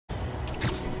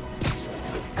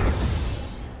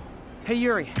Hey,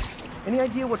 Yuri. Any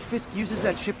idea what Fisk uses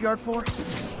that shipyard for?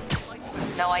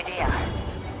 No idea.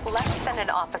 Let me send an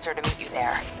officer to meet you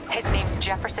there. His name's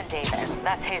Jefferson Davis.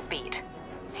 That's his beat.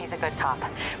 He's a good cop.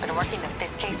 Been working the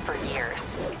Fisk case for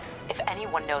years. If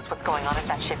anyone knows what's going on at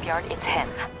that shipyard, it's him.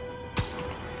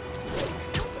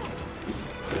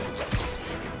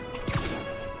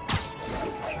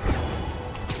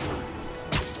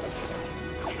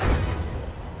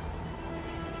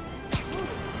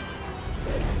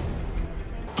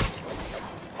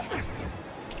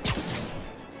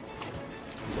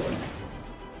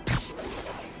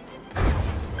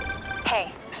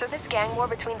 So this gang war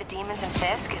between the demons and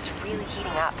Fisk is really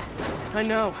heating up. I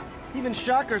know. Even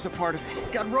Shocker's a part of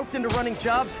it. Got roped into running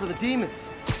jobs for the demons.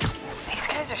 These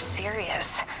guys are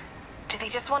serious. Do they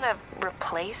just want to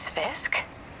replace Fisk?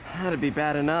 That'd be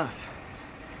bad enough.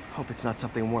 Hope it's not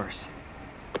something worse.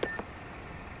 And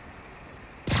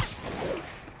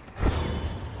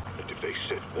if they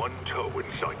set one toe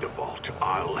inside the vault,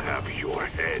 I'll have your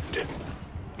head.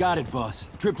 Got it, boss.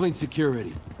 Tripling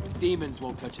security. Demons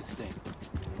won't touch a thing.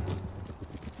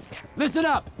 Listen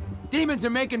up! Demons are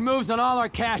making moves on all our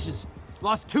caches.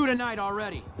 Lost 2 tonight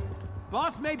already.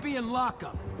 Boss may be in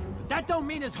lockup, but that don't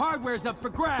mean his hardware's up for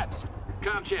grabs.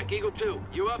 Com check, Eagle 2,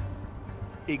 you up?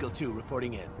 Eagle 2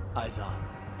 reporting in. Eyes on.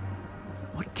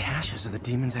 What caches are the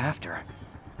demons after?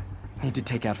 Need to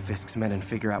take out Fisk's men and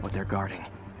figure out what they're guarding.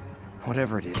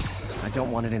 Whatever it is, I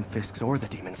don't want it in Fisk's or the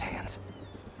demons' hands.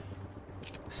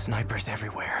 Snipers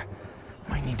everywhere.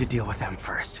 Might need to deal with them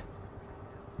first.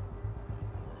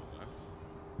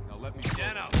 Let me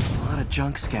stand up. A lot of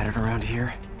junk scattered around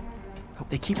here.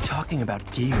 They keep talking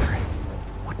about gear.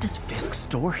 What does Fisk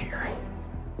store here?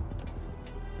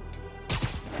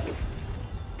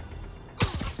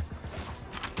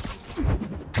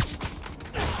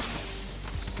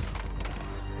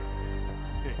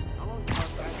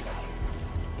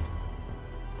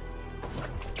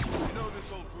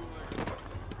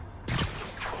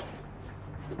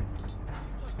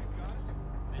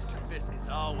 Mr. Fisk is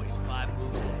always 5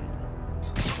 moves ahead.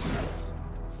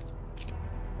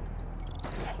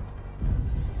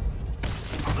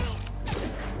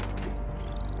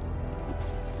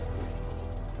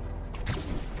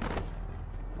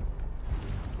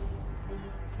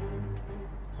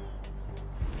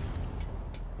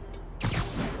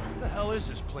 What the hell is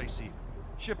this place even?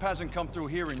 Ship hasn't come through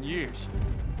here in years.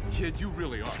 Kid, you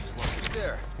really are smart.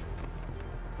 There.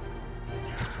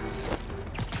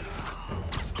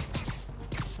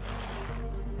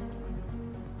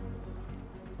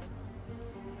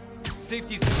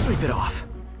 Safety's... Sleep it off.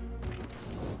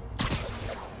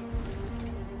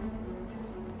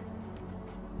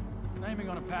 Naming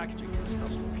on a packaging this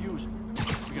stuff's confusing.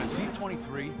 We got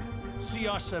Z-23,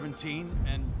 CR-17,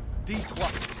 and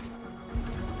D-12.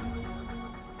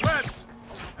 Red!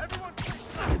 Everyone...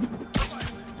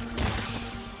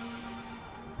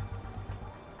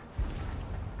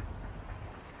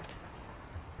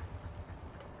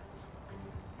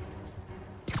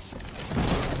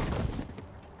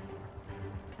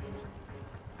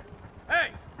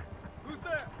 Hey! Who's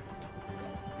there?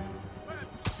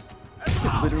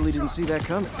 Literally didn't see that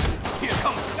coming. Here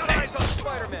comes... Got eyes on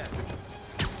Spider-Man!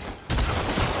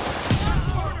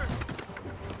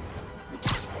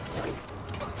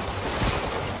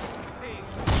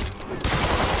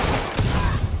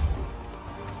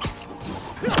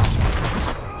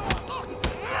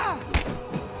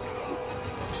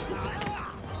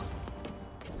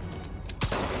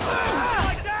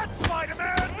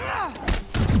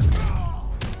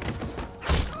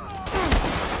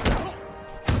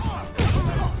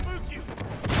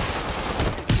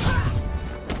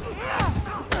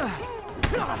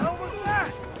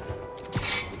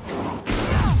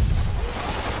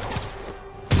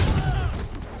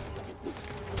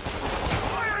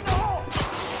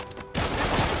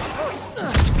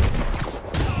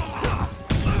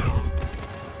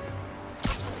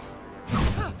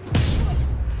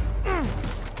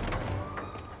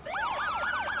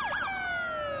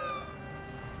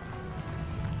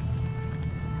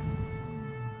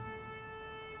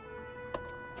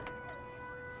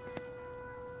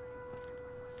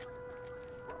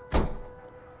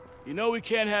 You know we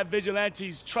can't have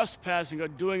vigilantes trespassing or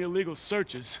doing illegal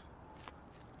searches.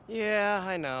 Yeah,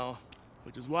 I know.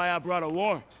 Which is why I brought a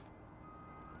warrant.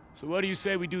 So what do you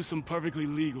say we do some perfectly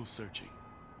legal searching?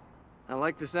 I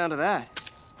like the sound of that.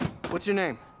 What's your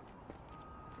name?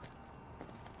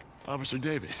 Officer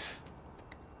Davis.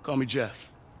 Call me Jeff.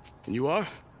 And you are?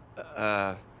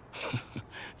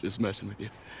 Just messing with you.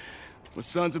 My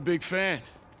son's a big fan.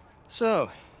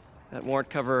 So, that warrant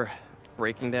cover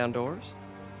breaking down doors?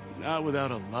 Not without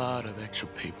a lot of extra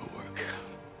paperwork.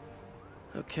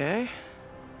 Okay.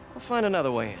 I'll find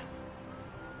another way in.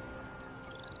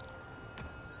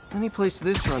 Any place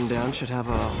this rundown should have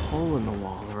a hole in the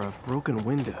wall or a broken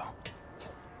window.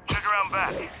 Check around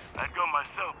back. I'd go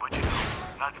myself, but you know,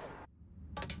 not...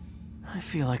 I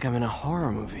feel like I'm in a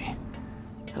horror movie.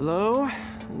 Hello?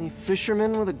 Any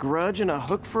fisherman with a grudge and a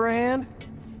hook for a hand?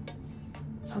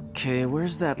 Okay,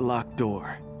 where's that locked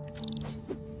door?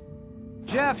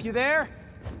 Jeff, you there?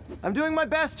 I'm doing my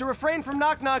best to refrain from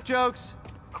knock-knock jokes.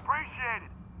 Appreciate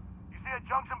it. You see a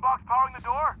junction box powering the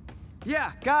door?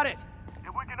 Yeah, got it.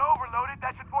 If we can overload it,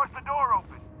 that should force the door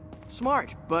open.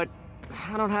 Smart, but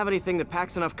I don't have anything that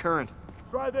packs enough current.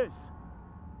 Try this.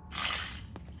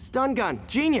 Stun gun,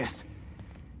 genius!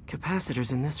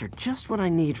 Capacitors in this are just what I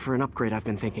need for an upgrade I've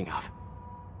been thinking of.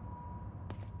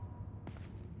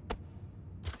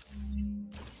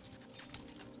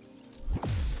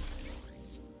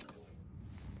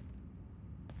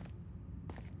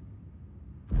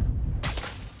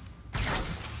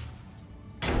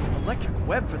 Electric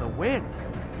web for the win!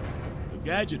 A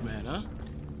gadget man, huh?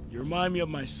 You remind me of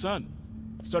my son.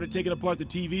 Started taking apart the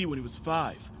TV when he was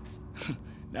 5.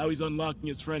 Now he's unlocking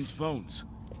his friends' phones.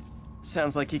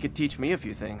 Sounds like he could teach me a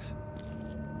few things.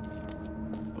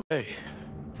 Hey,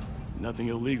 nothing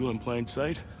illegal in plain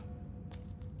sight?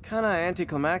 Kinda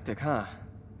anticlimactic, huh?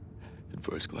 At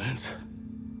first glance.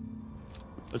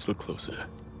 Let's look closer.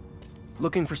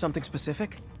 Looking for something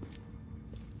specific?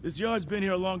 This yard's been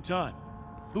here a long time.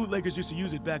 Bootleggers used to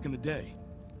use it back in the day.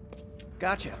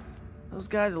 Gotcha. Those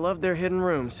guys love their hidden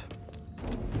rooms.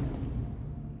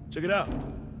 Check it out.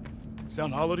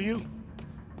 Sound hollow to you?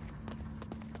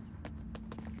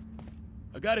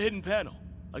 I got a hidden panel,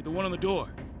 like the one on the door.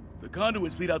 The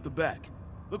conduits lead out the back.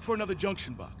 Look for another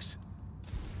junction box.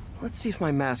 Let's see if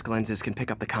my mask lenses can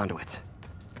pick up the conduits.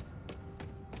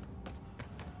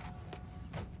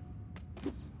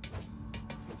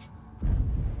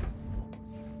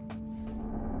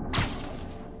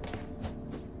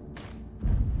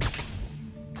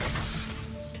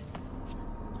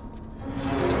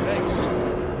 Thanks.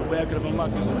 No way I could have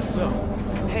unlocked this myself.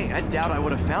 Hey, I doubt I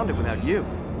would have found it without you.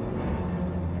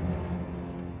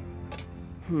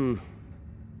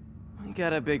 We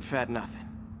got a big fat nothing.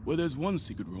 Well, there's one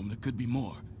secret room that could be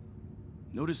more.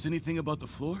 Notice anything about the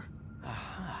floor?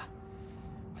 Aha.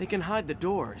 They can hide the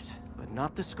doors, but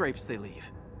not the scrapes they leave.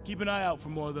 Keep an eye out for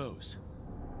more of those.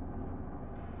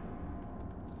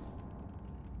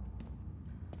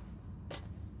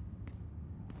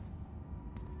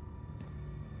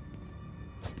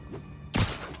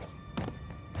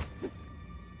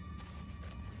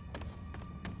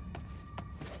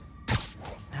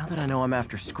 Now that I know I'm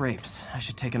after scrapes, I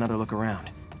should take another look around.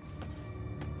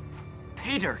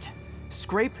 Pay dirt!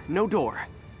 Scrape, no door.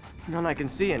 None I can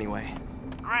see anyway.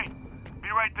 Great. Be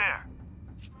right there.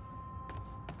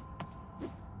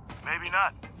 Maybe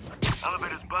not.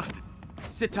 Elevator's busted.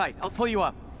 Sit tight, I'll pull you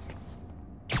up.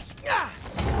 Ah!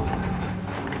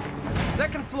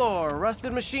 Second floor,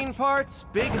 rusted machine parts,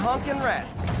 big honkin'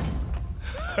 rats.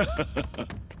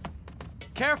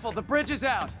 Careful, the bridge is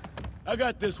out. I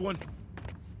got this one.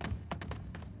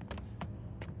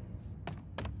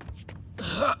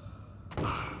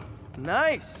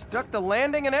 Nice, stuck the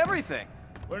landing and everything.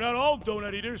 We're not all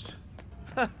donut eaters.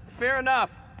 Fair enough.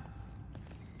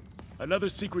 Another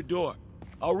secret door.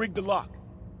 I'll rig the lock.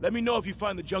 Let me know if you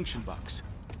find the junction box.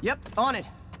 Yep, on it.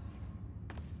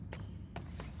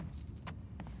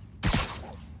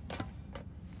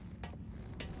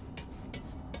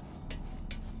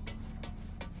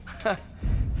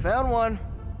 Found one.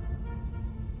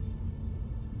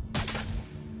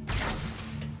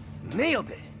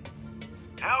 Nailed it.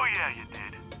 Hell yeah, you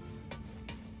did.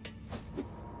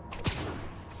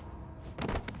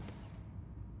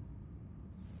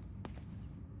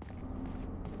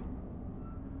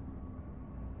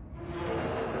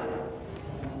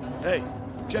 Hey,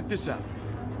 check this out.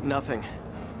 Nothing.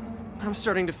 I'm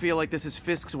starting to feel like this is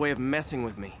Fisk's way of messing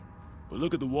with me. But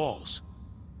look at the walls.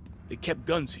 They kept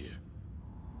guns here.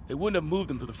 They wouldn't have moved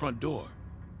them to the front door.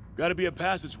 Gotta be a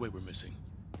passageway we're missing.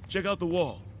 Check out the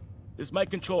wall. This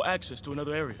might control access to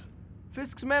another area.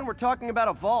 Fisk's men were talking about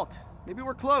a vault. Maybe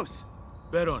we're close.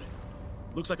 Bet on it.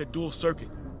 Looks like a dual circuit.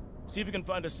 See if you can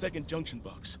find a second junction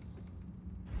box.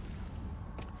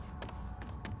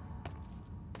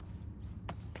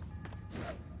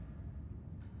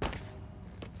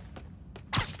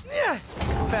 Yeah!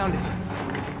 Found it.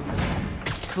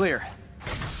 Clear.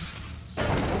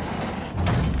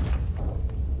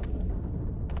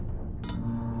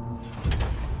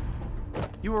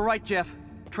 You were right, Jeff.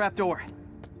 Trapdoor.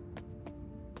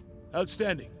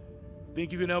 Outstanding.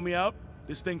 Think you can help me out?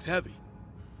 This thing's heavy.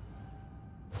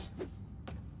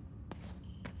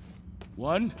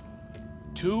 1,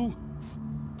 2,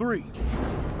 3.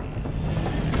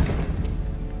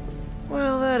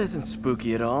 Well, that isn't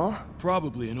spooky at all.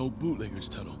 Probably an old bootlegger's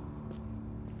tunnel.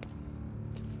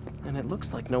 And it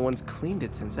looks like no one's cleaned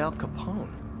it since Al Capone.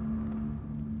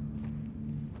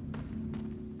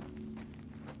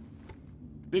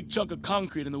 Big chunk of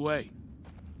concrete in the way.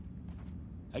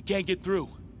 I can't get through.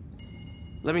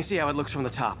 Let me see how it looks from the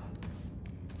top.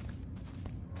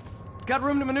 Got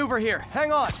room to maneuver here.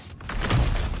 Hang on.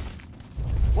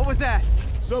 What was that?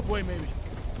 Subway, maybe.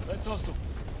 Let's hustle.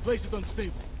 Place is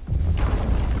unstable.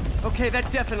 Okay,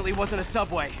 that definitely wasn't a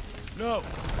subway. No.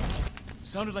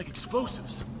 Sounded like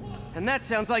explosives. And that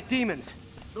sounds like demons.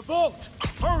 The vault!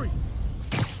 Hurry!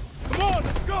 Come on,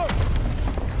 let's go!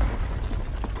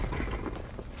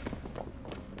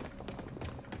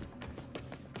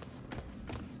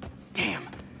 Damn.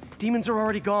 Demons are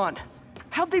already gone.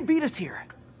 How'd they beat us here?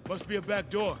 Must be a back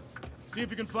door. See if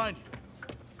you can find it.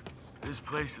 This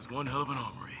place is one hell of an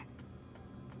armory.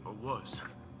 Or was.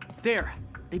 There.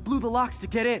 They blew the locks to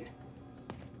get in.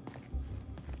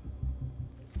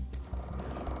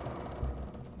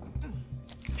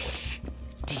 Shh.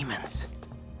 Demons.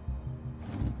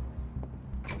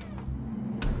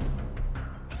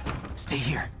 Stay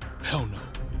here. Hell no.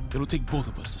 It'll take both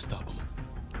of us to stop them.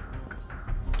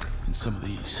 And some of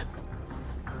these.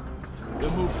 They're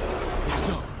moving. Let's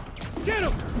go. Get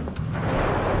him!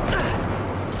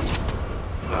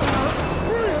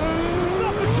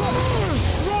 Stop the truck!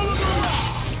 Roll him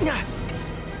around!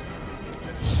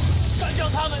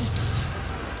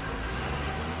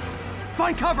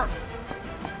 Find cover!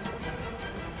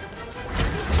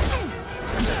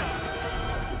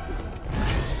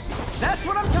 That's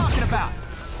what I'm talking about!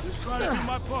 Just trying to do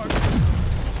my part.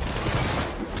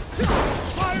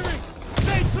 Firing!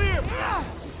 Stay clear!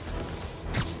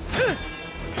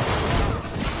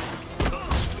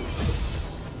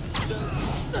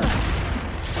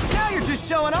 Now you're just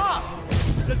showing off!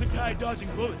 There's a guy dodging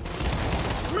bullets.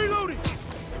 Reloading!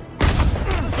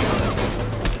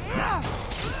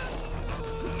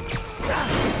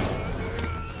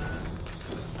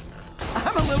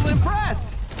 I'm a little impressed!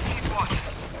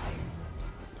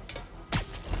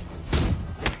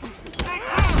 Stay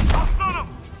clear! I'll stun him!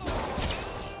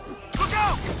 Look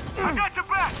out! I got your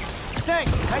back!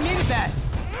 Thanks, I needed that!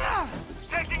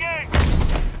 Taking aim!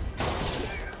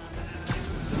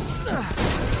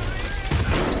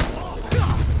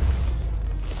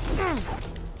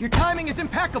 Your timing is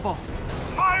impeccable!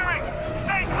 Firing!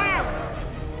 Stay clear!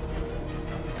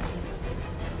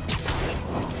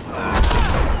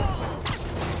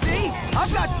 See?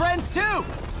 I've got friends too!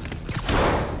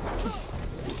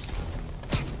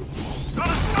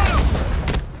 Gonna stun him!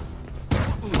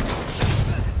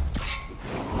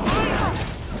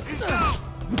 He's down!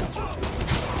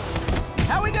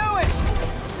 How we doing?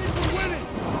 We're winning!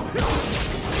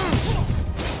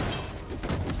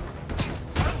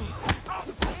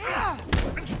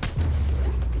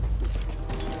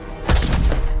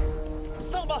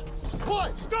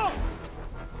 Stop!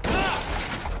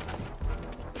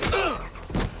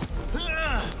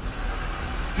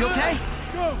 You okay?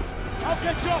 Go! I'll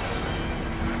catch up!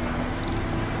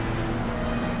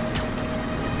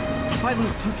 If I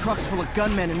lose 2 trucks full of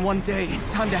gunmen in one day, it's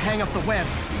time to hang up the web.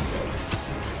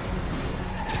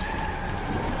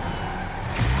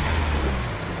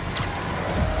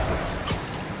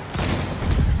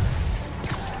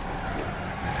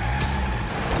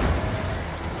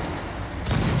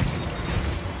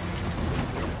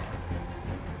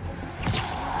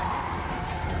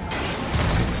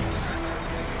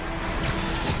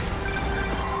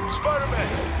 Spider-Man!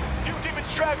 Few demon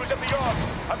stragglers at the yard!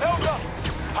 I'm held up!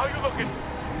 How you looking?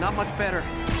 Not much better.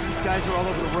 These guys are all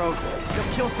over the road.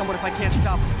 They'll kill someone if I can't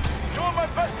stop them. Doing my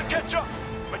best to catch up,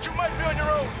 but you might be on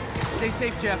your own. Stay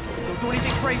safe, Jeff. Don't do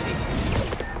anything crazy.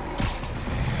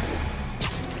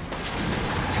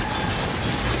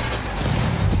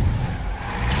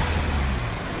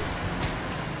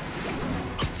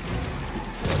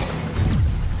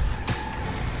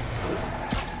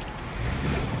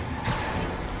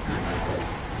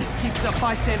 This keeps up,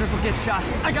 bystanders will get shot.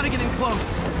 I gotta get in close.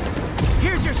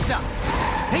 Here's your stuff.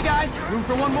 Hey guys, room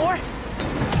for one more?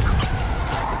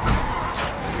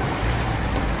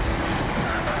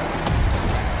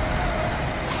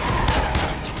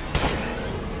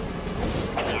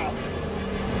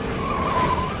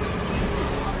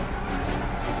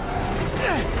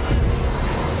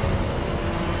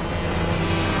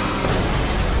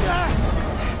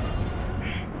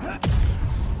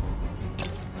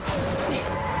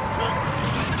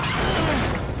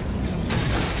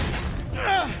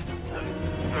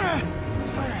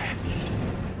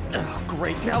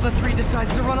 Now the 3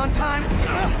 decides to run on time.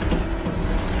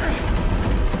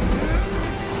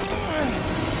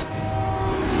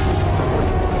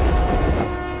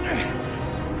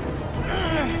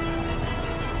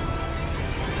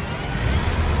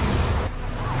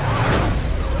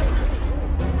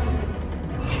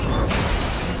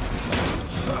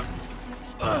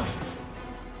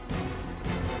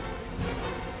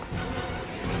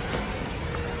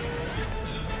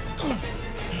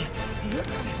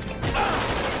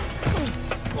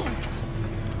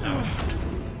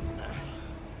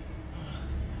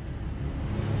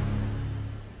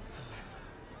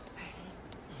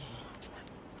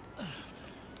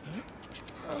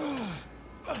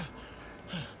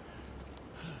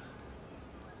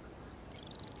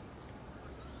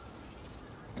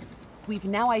 We've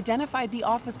now identified the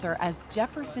officer as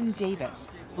Jefferson Davis.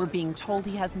 We're being told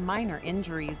he has minor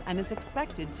injuries and is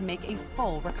expected to make a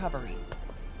full recovery.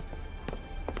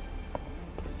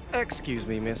 Excuse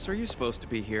me, miss. Are you supposed to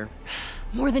be here?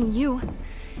 More than you.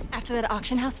 After that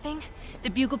auction house thing, the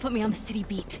Bugle put me on the city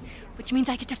beat, which means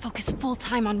I get to focus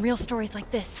full-time on real stories like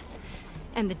this.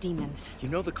 And the demons. You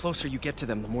know the closer you get to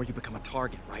them, the more you become a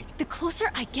target, right? The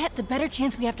closer I get, the better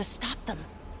chance we have to stop them.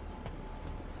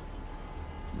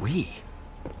 We?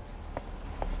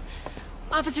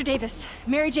 Officer Davis,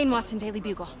 Mary Jane Watson, Daily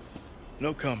Bugle.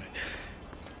 No comment.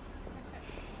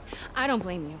 I don't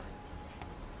blame you.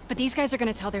 But these guys are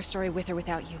gonna tell their story with or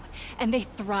without you, and they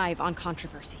thrive on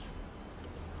controversy.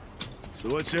 So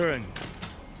what's your angle?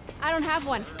 I don't have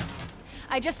one.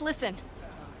 I just listen.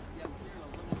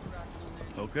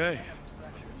 Okay.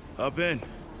 Hop in.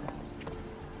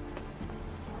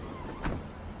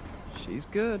 She's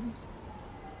good.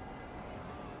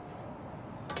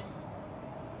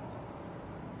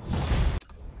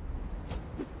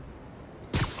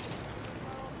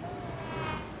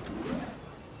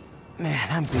 Man,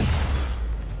 I'm beat.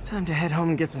 Time to head home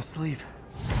and get some sleep.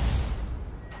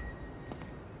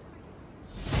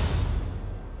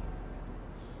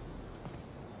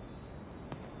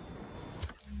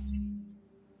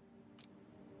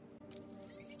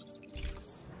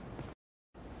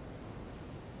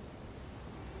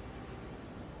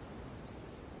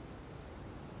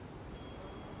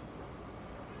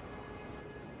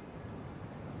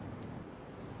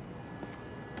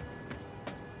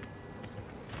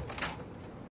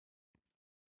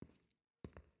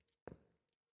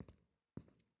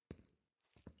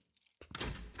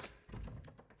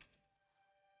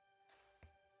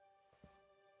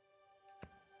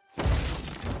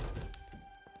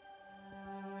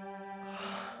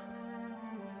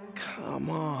 Come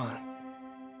on.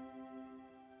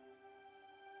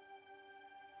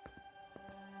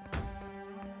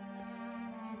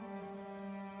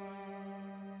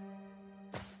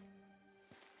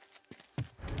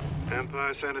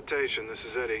 Empire Sanitation, this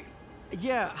is Eddie.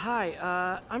 Yeah,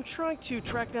 hi. I'm trying to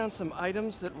track down some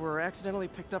items that were accidentally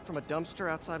picked up from a dumpster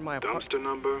outside my apartment. Dumpster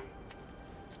number?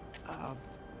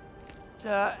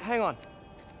 Hang on.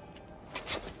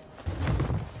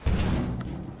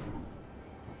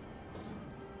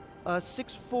 Uh,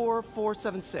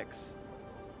 64476.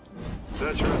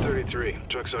 That's Route 33.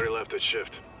 Truck's already left its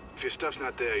shift. If your stuff's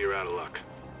not there, you're out of luck.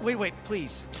 Wait,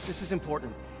 please. This is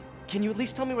important. Can you at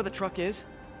least tell me where the truck is?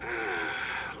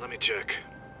 Let me check.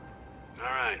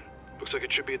 Alright. Looks like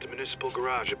it should be at the municipal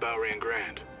garage at Bowery and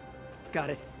Grand. Got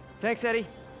it. Thanks, Eddie.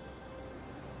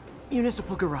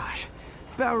 Municipal garage.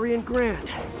 Bowery and Grand.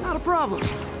 Not a problem.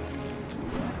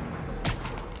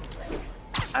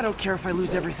 I don't care if I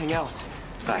lose everything else.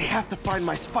 I have to find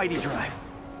my Spidey drive.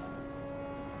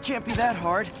 Can't be that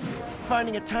hard.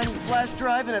 Finding a tiny flash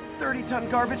drive in a 30-ton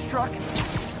garbage truck.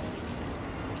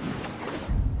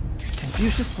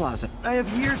 Confucius Plaza. I have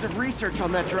years of research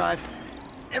on that drive.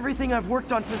 Everything I've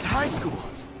worked on since high school.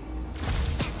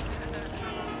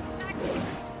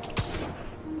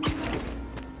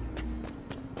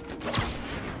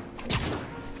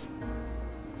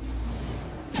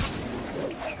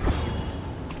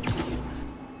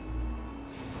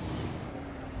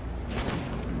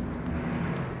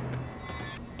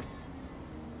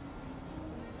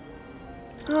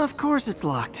 Of course it's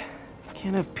locked.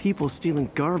 Can't have people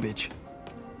stealing garbage.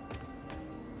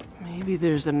 Maybe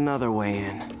there's another way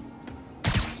in.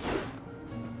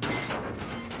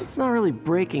 It's not really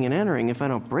breaking and entering if I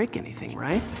don't break anything,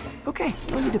 right? Okay,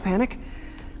 no need to panic.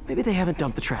 Maybe they haven't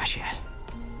dumped the trash yet.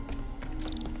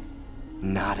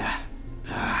 Nada.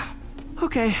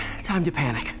 Okay, time to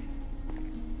panic.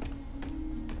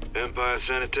 Empire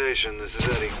Sanitation, this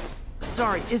is Eddie.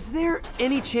 Sorry, is there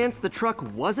any chance the truck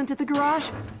wasn't at the garage?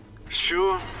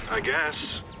 Sure, I guess.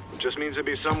 Just means it'd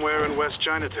be somewhere in West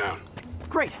Chinatown.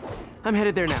 Great. I'm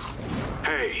headed there now.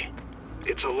 Hey,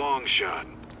 it's a long shot,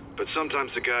 but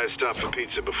sometimes the guys stop for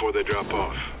pizza before they drop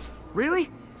off. Really?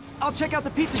 I'll check out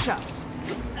the pizza shops.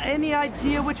 Any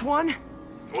idea which one?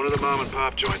 One of the mom and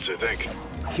pop joints, I think.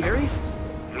 Jerry's?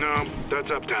 No,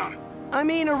 that's uptown. I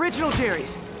mean original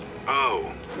Jerry's.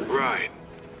 Oh, right.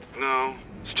 No,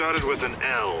 started with an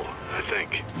L, I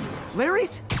think.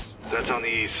 Larry's? That's on the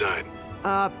east side.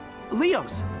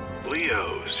 Leo's.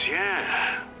 Leo's,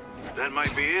 yeah. That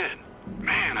might be it.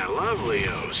 Man, I love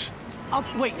Leo's. Oh,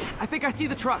 wait, I think I see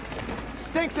the trucks.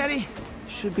 Thanks, Eddie.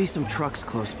 Should be some trucks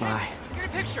close by. Get a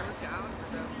picture.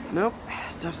 Nope,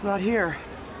 stuff's not here.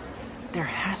 There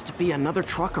has to be another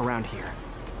truck around here.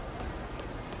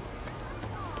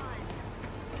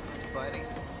 Fighting?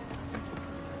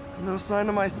 No sign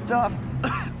of my stuff.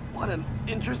 What an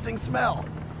interesting smell.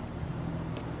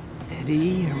 Eddie,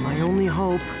 you're my only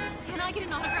hope. Can I get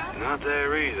an autograph? Not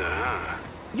there either, huh?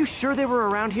 You sure they were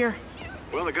around here?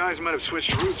 Well, the guys might have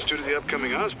switched routes due to the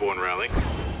upcoming Osborne rally.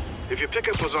 If your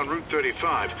pickup was on Route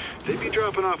 35, they'd be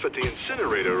dropping off at the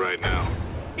incinerator right now.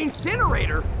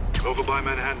 Incinerator? Over by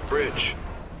Manhattan Bridge.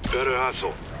 Better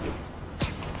hustle.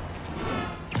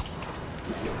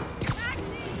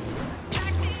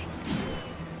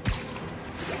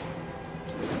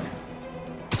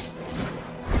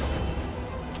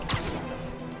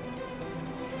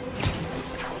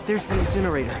 There's the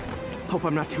incinerator. Hope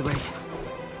I'm not too late.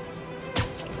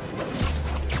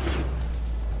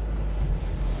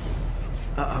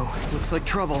 Uh-oh, looks like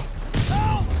trouble.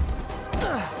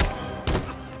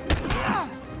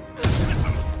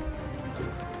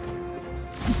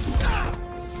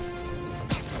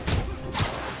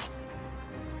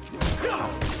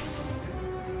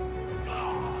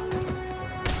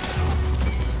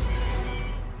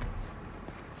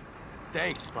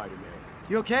 Thanks, Spider-Man.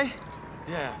 You okay?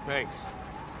 Yeah, thanks.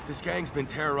 This gang's been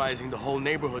terrorizing the whole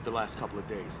neighborhood the last couple of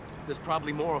days. There's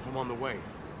probably more of them on the way.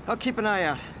 I'll keep an eye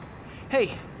out.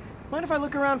 Hey, mind if I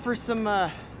look around for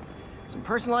some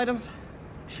personal items?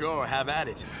 Sure, have at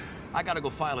it. I gotta go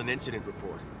file an incident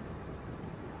report.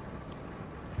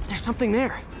 There's something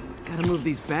there. Gotta move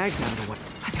these bags out of the way.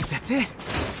 I think that's it.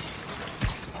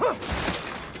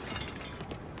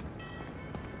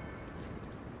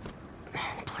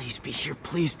 Please be here,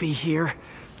 please be here.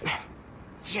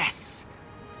 Yes!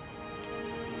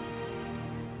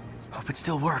 Hope it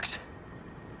still works.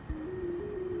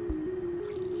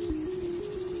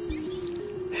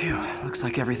 Phew, looks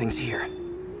like everything's here.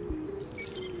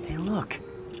 Hey look,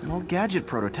 an old gadget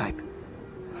prototype.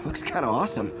 Looks kinda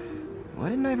awesome. Why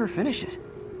didn't I ever finish it?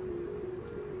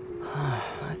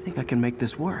 I think I can make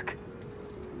this work.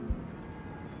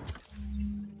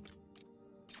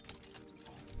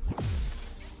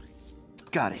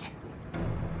 Got it.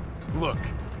 Look,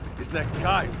 it's that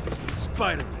guy,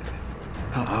 Spider-Man.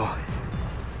 Uh-oh.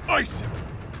 Ice him!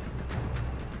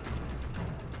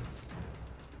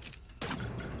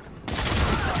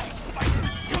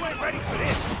 You ain't ready for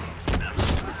this!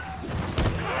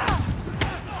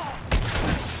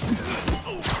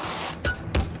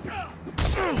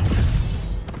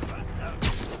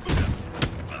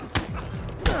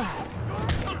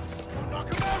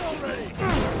 Knock him out already!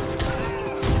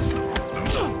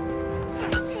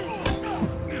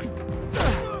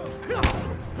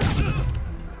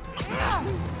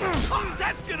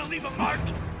 That's gonna leave a mark!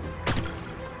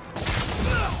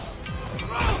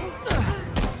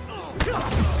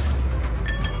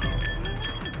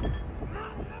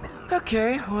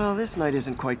 Okay, well, this night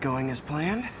isn't quite going as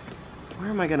planned. Where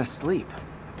am I gonna sleep?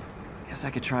 Guess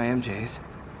I could try MJ's.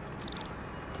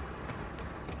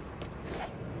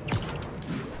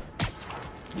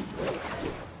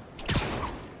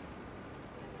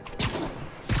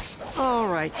 All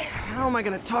right, how am I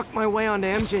gonna talk my way onto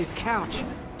MJ's couch?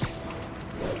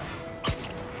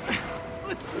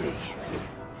 Let's see.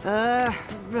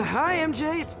 Hi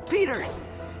MJ, it's Peter.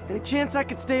 Any chance I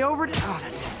could stay over to... Oh,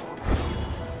 that's it.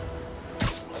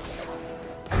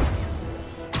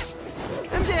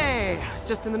 MJ! I was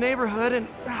just in the neighborhood and...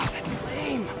 Oh, that's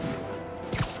lame.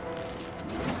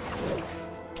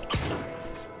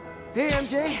 Hey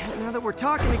MJ, now that we're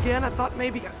talking again, I thought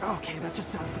maybe... Okay, that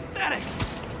just sounds pathetic.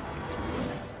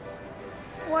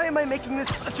 Why am I making this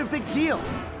such a big deal?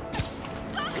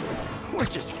 We're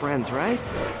just friends, right?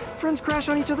 Friends crash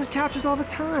on each other's couches all the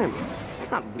time. It's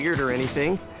not weird or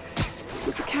anything. It's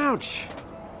just a couch.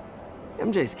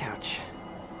 MJ's couch.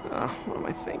 Oh, what am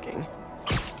I thinking?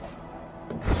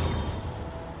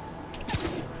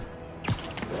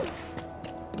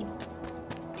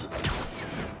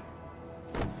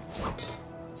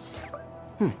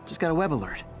 Just got a web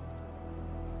alert.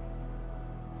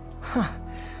 Huh.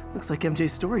 Looks like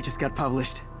MJ's story just got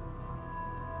published.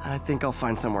 I think I'll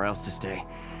find somewhere else to stay.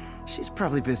 She's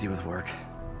probably busy with work.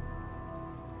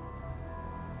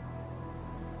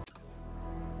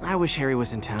 I wish Harry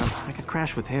was in town. I could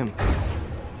crash with him.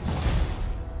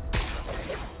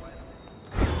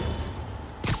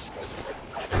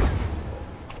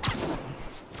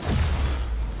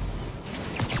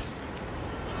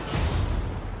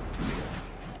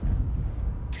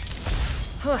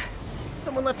 Huh.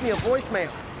 Someone left me a voicemail.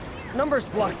 Number's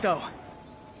blocked, though.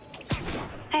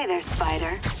 Hey there,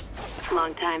 Spider.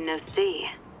 Long time no see.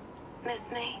 Miss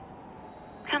me?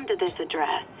 Come to this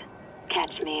address.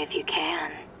 Catch me if you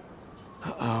can.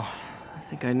 Uh-oh. I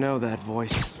think I know that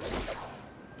voice.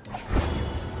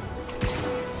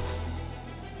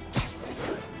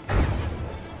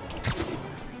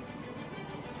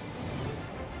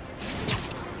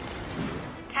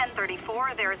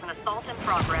 There is an assault in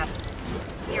progress.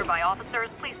 Nearby officers,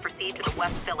 please proceed to the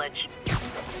West Village.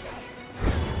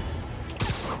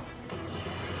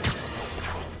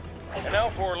 And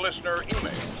now for listener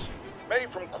emails. May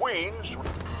from Queens.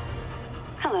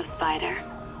 Hello, Spider.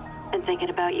 Been thinking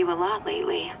about you a lot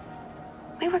lately.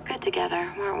 We were good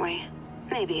together, weren't we?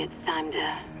 Maybe it's time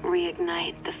to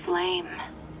reignite the flame.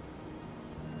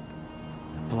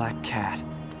 Black Cat.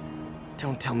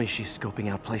 Don't tell me she's scoping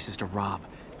out places to rob.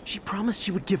 She promised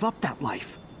she would give up that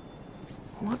life.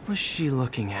 What was she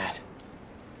looking at?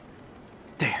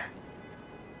 There.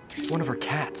 One of her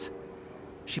cats.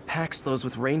 She packs those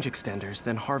with range extenders,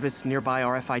 then harvests nearby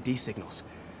RFID signals.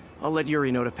 I'll let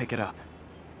Yuri know to pick it up.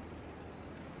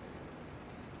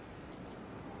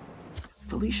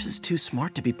 Felicia's too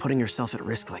smart to be putting herself at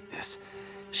risk like this.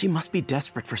 She must be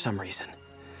desperate for some reason.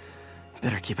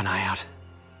 Better keep an eye out.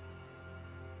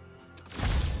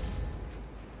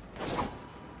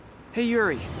 Hey,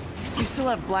 Yuri. You still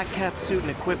have Black Cat's suit and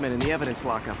equipment in the evidence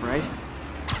lockup, right?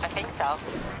 I think so.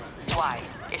 Why?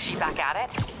 Is she back at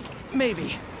it?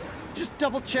 Maybe. Just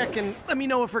double check and let me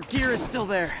know if her gear is still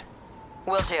there.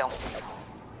 Will do.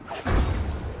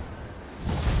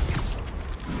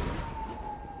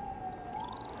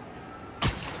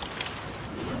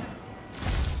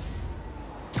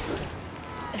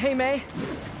 Hey, May.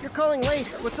 You're calling late.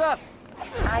 What's up?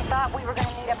 I thought we were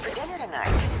gonna meet up for dinner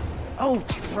tonight. Oh,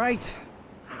 right.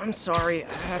 I'm sorry.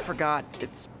 I forgot.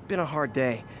 It's been a hard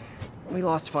day. We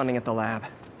lost funding at the lab.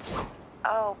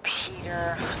 Oh,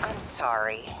 Peter. I'm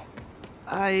sorry.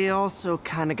 I also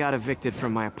kinda got evicted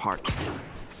from my apartment.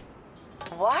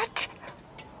 What?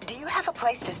 Do you have a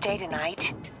place to stay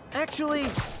tonight? Actually,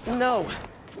 no.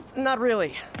 Not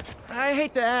really. I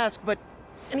hate to ask, but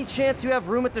any chance you have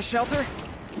room at the shelter?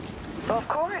 Of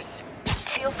course.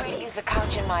 Feel free to use the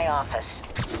couch in my office.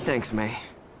 Thanks, May.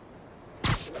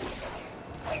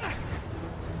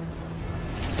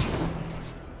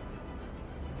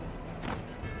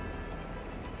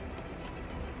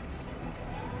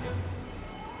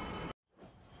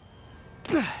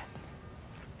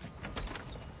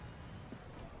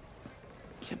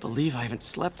 Can't believe I haven't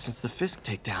slept since the Fisk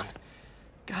takedown.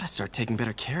 Gotta start taking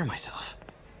better care of myself.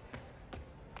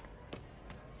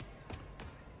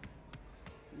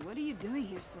 What are you doing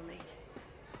here so late?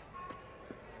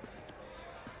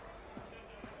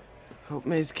 Hope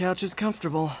May's couch is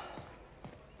comfortable.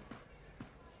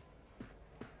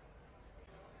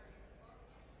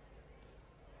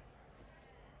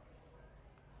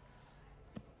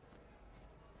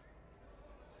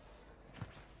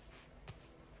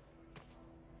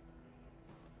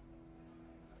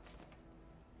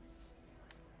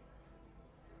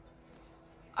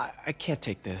 I can't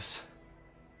take this.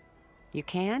 You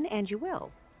can, and you will.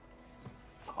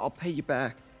 I'll pay you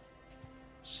back.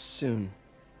 Soon.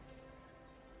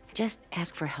 Just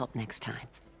ask for help next time.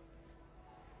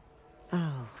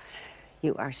 Oh,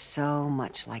 you are so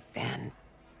much like Ben.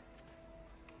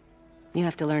 You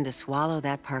have to learn to swallow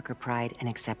that Parker pride and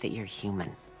accept that you're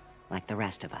human, like the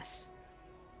rest of us.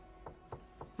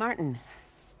 Martin.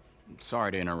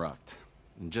 Sorry to interrupt.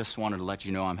 Just wanted to let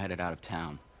you know I'm headed out of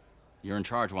town. You're in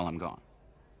charge while I'm gone.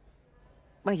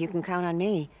 Well, you can count on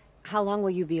me. How long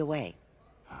will you be away?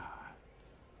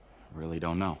 Really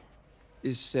don't know.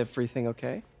 Is everything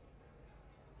okay?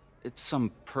 It's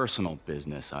some personal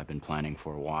business I've been planning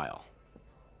for a while.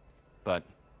 But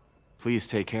please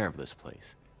take care of this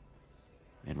place.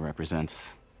 It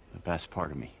represents the best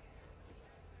part of me.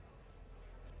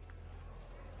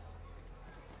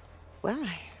 Well,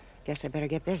 I guess I better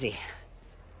get busy.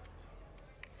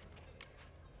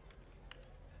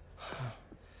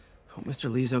 Hope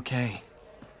Mr. Lee's okay.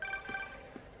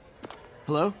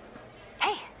 Hello?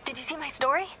 Hey, did you see my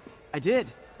story? I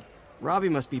did. Robbie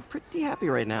must be pretty happy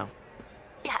right now.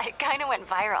 Yeah, it kinda went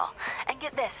viral. And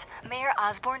get this, Mayor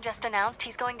Osborn just announced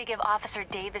he's going to give Officer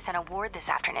Davis an award this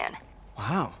afternoon.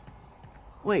 Wow.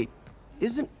 Wait,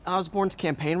 isn't Osborn's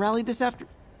campaign rally this after...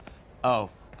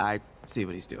 Oh, I see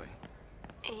what he's doing.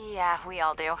 Yeah, we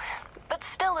all do. But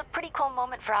still a pretty cool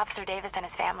moment for Officer Davis and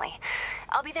his family.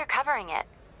 I'll be there covering it.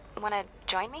 Wanna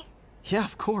join me? Yeah,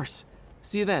 of course.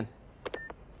 See you then.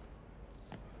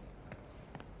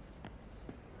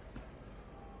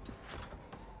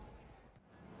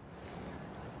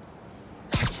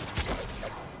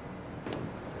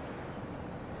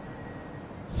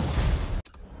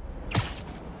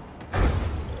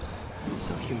 It's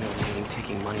so humiliating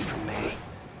taking money from May.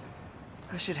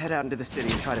 I should head out into the city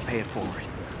and try to pay it forward.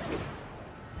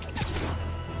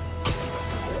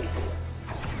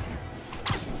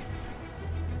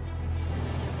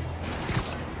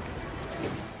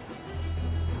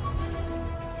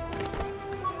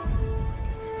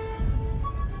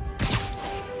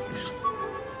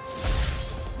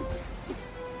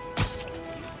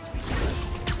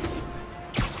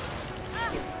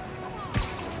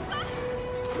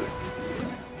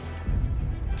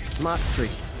 Mott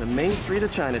Street, the main street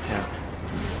of Chinatown.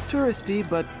 Touristy,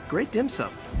 but great dim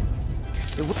sum.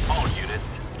 All units,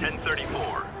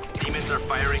 1034. Demons are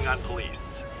firing on police.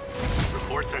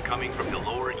 Reports are coming from the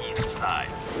Lower East Side.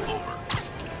 Over.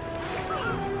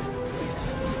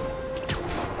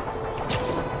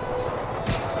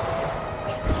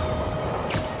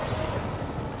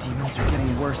 Demons are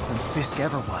getting worse than Fisk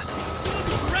ever was.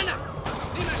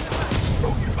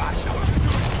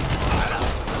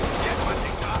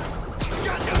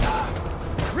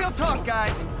 Real talk,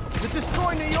 guys. This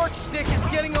Destroy New York stick is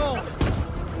getting old.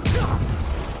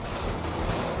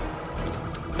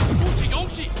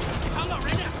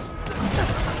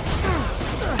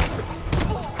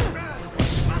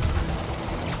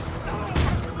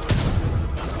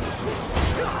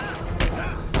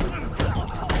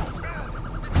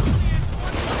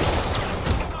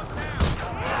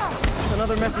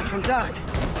 Another message from Doc.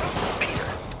 Peter,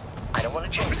 I don't want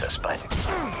to jinx us, but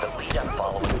the lead I'm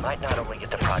following might not only get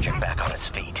the project back on its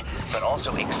feet, but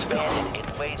also expand it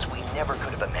in ways we never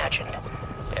could have imagined.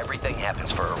 Everything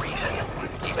happens for a reason,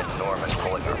 even Norman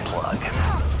pulling her plug.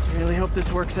 Really hope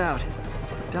this works out.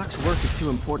 Doc's work is too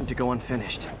important to go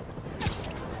unfinished.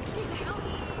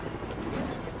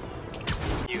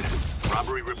 Unit,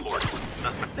 robbery report.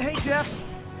 Hey, Jeff.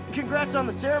 Congrats on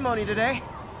the ceremony today.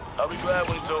 I'll be glad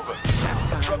when it's over.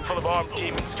 A truck full of armed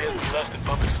demons scares me less than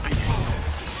public speaking.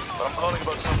 But I'm calling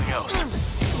about something else.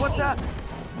 What's up?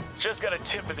 Just got a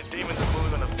tip that the demons are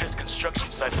moving on the Fisk construction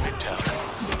site in Midtown.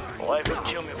 My wife would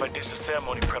kill me if I ditched the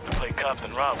ceremony prep to play cops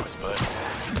and robbers, but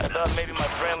I thought maybe my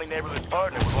friendly neighborhood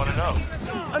partner would want to know.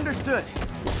 Understood.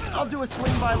 I'll do a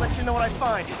swing by, let you know what I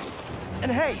find.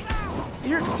 And hey,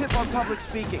 here's a tip on public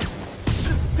speaking.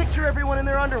 Just picture everyone in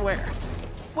their underwear.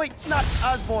 Wait, not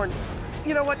Osborn.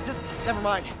 You know what? Just never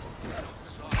mind.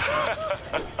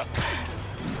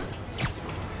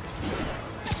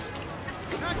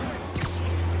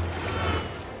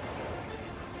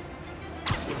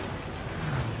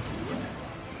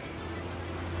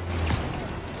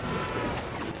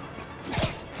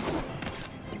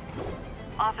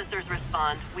 Officers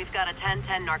respond. We've got a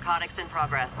 10-10 narcotics in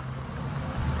progress.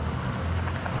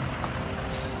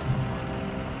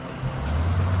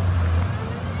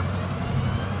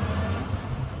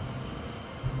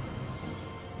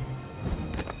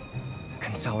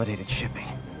 Consolidated shipping.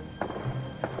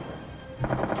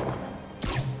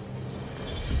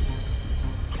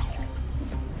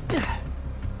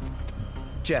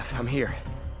 Jeff, I'm here.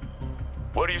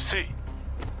 What do you see?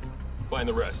 Find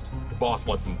the rest. The boss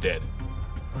wants them dead.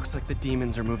 Looks like the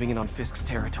demons are moving in on Fisk's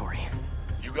territory.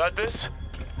 You got this?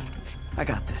 I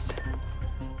got this.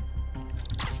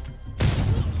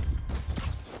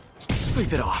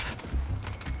 Sleep it off.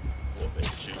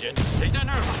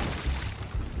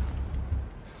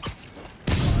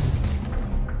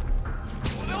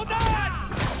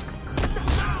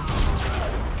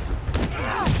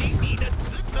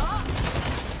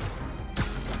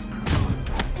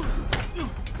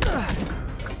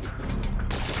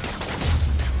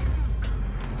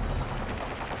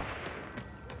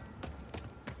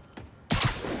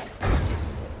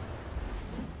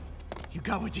 You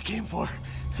got what you came for.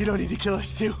 You don't need to kill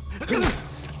us too.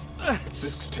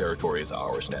 Fisk's territory is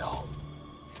ours now.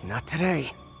 Not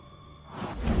today.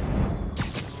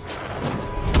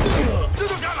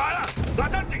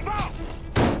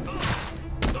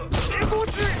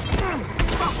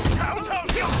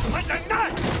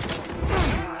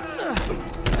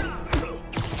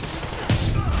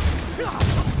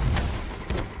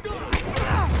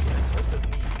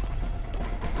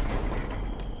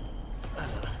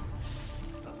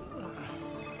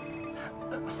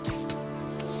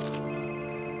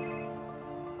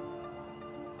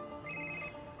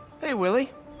 Hey,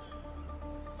 Willie.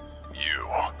 You.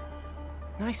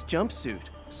 Nice jumpsuit.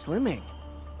 Slimming.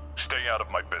 Stay out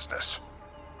of my business.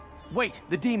 Wait,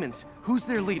 the demons. Who's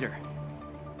their leader?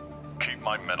 Keep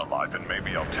my men alive and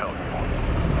maybe I'll tell you.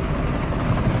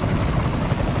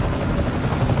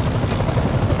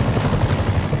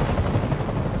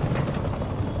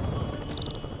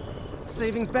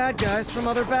 Saving bad guys from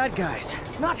other bad guys.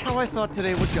 Not how I thought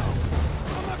today would go.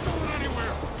 I'm not going anywhere.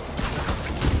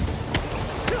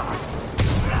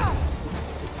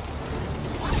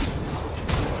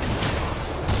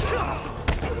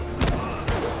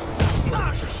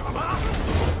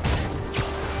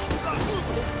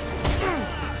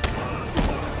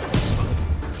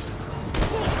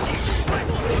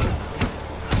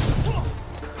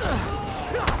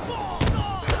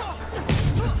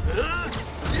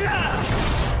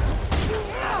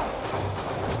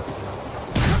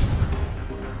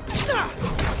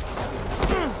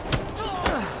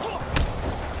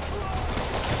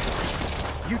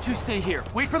 You two stay here.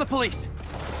 Wait for the police.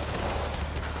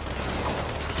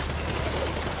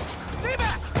 Stay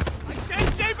back! I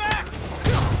say stay back!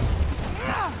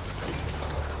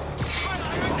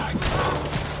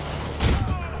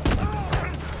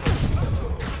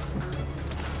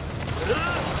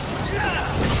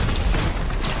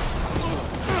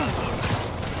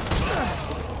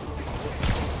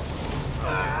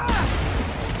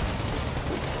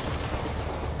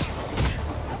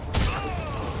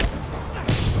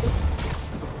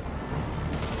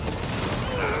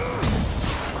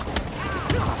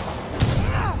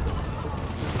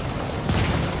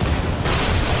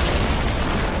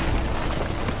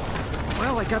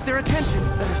 Well, I got their attention.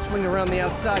 Better swing around the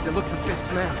outside to look for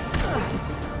Fisk's men.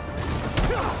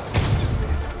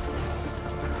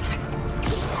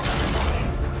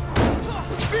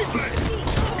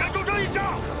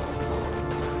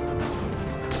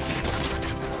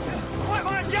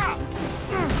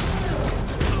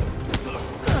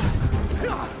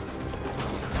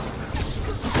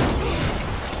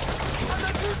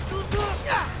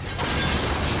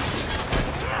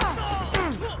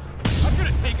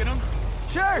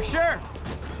 Sure, sure.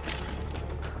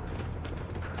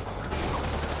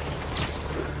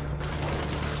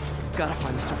 Gotta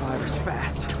find the survivors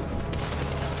fast.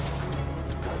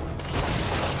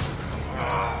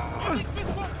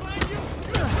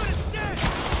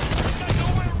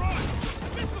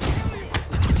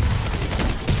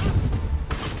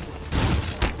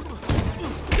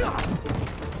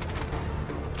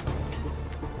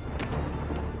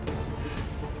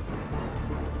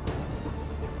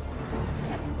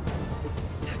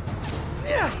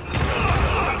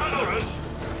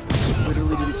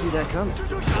 Literally didn't see that coming.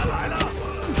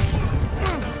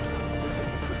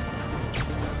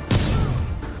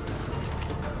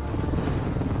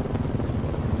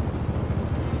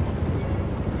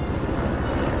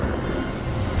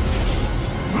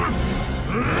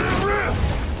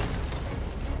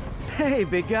 Hey,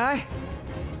 big guy.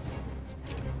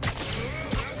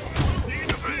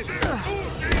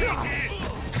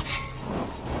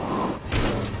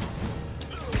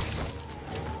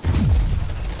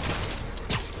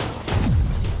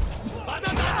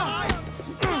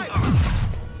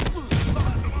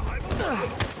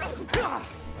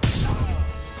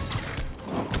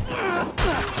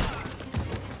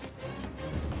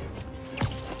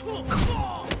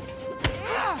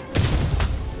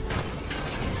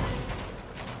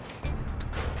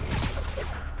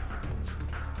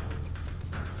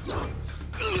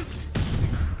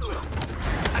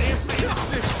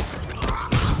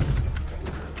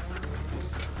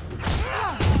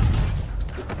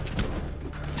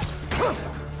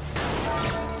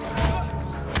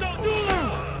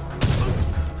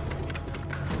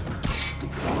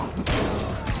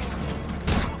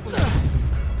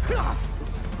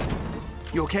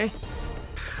 You okay?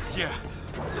 Yeah.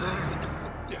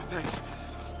 Yeah, thanks.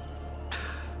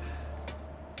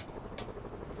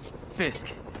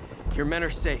 Fisk, your men are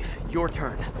safe. Your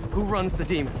turn. Who runs the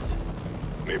demons?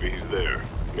 Maybe he's there.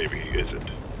 Maybe he isn't.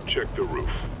 Check the roof.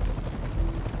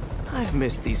 I've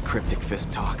missed these cryptic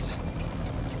Fisk talks.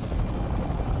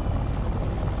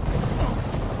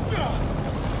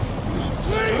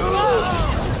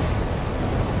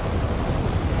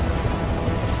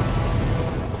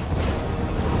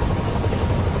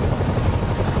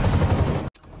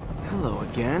 Hello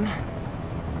again.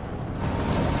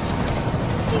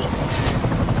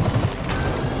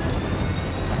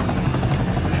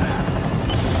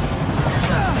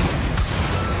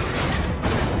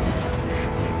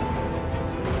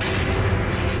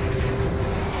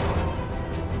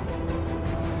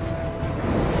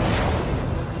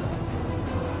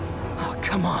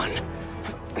 Come on.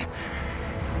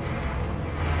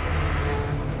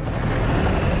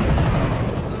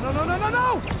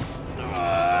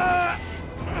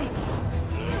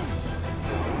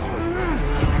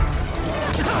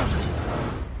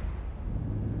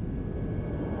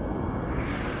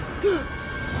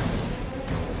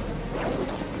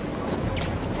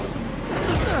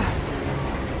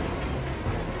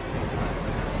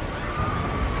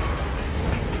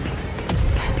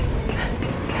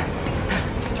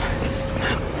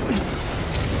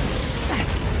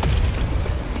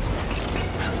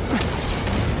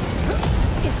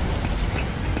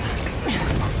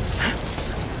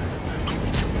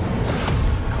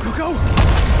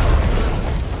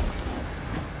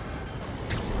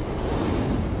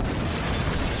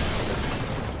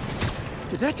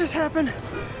 that just happen?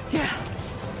 Yeah.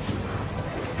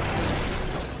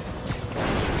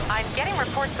 I'm getting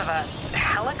reports of a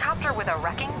helicopter with a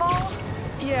wrecking ball?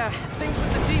 Yeah, things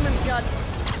with the demons got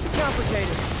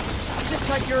complicated. Sit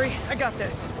tight, Yuri. I got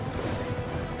this.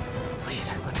 Please,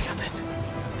 let me on this.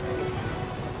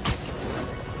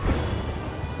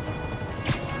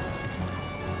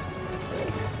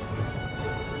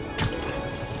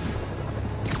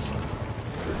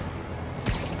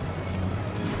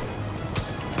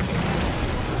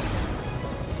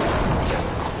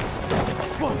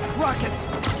 Whoa, rockets!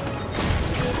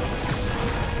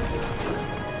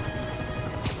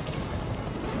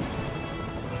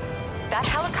 That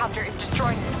helicopter is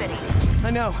destroying the city.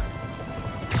 I know.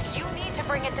 You need to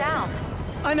bring it down.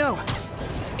 I know.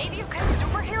 Maybe you can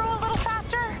superhero a little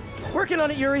faster? Working on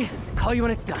it, Yuri. Call you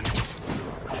when it's done.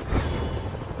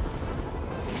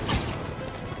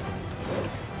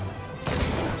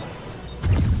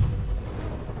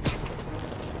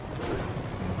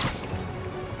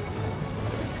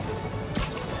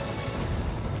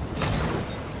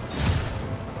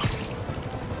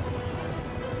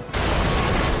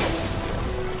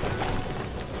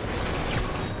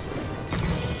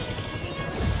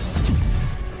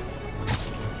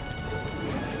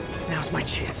 Now's my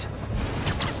chance.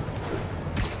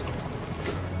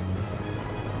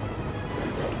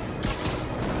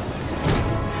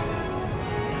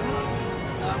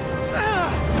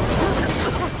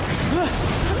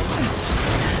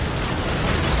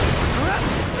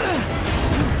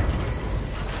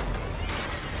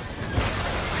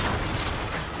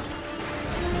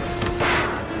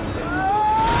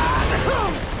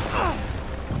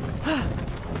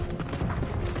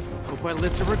 Hope I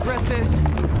live to regret this.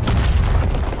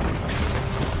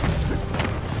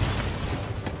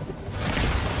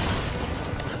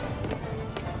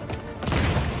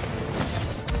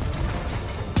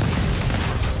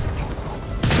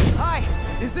 Hi,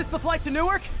 is this the flight to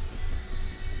Newark?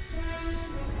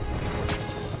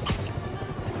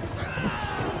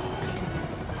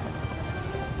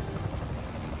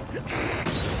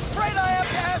 Afraid I have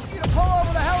to ask you to pull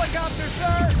over the helicopter,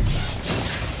 sir.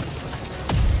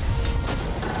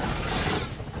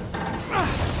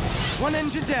 One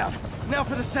engine down. Now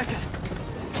for the second.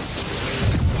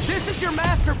 This is your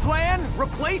master plan?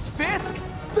 Replace Fisk?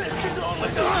 Fisk is only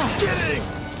the beginning!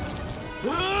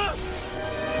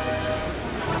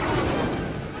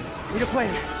 Need a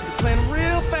plan. Need a plan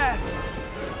real fast.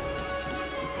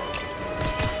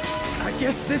 I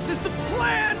guess this is the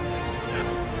plan!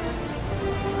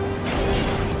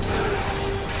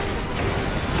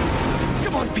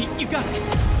 Come on, Pete, you got this!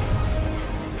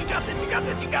 You got this, you got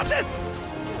this, you got this!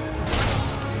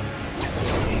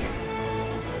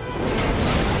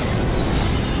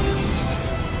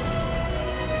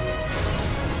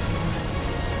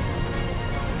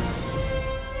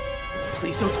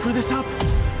 Please don't screw this up!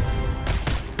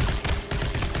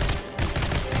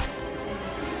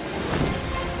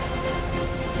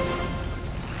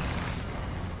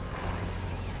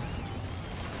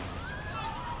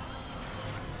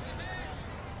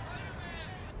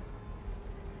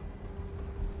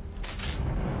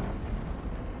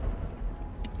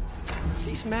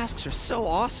 These masks are so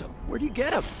awesome. Where do you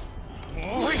get them?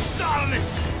 Oh, we saw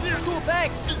this! Cool,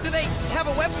 thanks. Do they have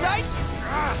a website?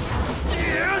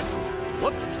 Yes!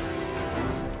 Whoops.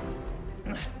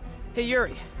 Hey,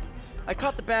 Yuri. I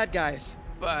caught the bad guys,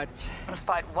 but...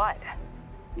 But what?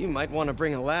 You might want to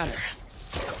bring a ladder.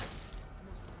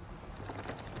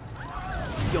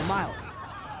 Yo, Miles.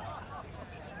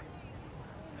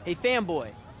 Hey, fanboy.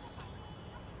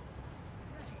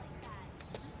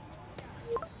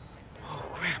 Oh,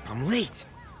 crap, I'm late.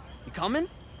 You coming?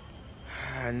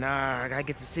 Nah, I gotta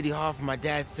get to City Hall for my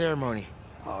dad's ceremony.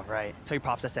 All right. Tell your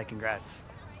pops I said congrats.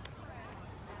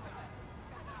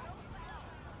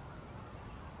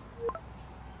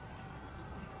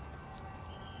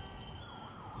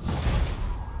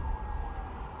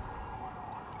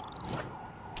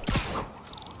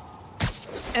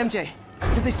 MJ,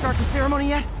 did they start the ceremony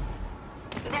yet?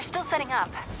 They're still setting up.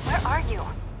 Where are you?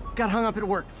 Got hung up at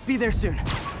work. Be there soon.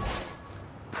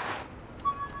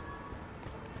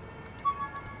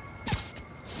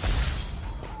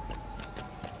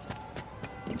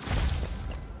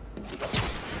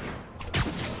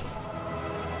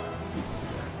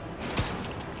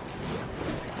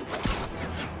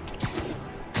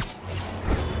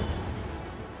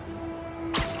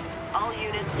 All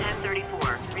units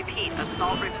 1034. Repeat,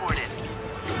 assault reported.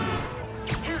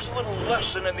 Here's a little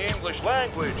lesson in the English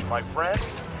language, my friend.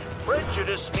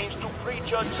 Prejudice means to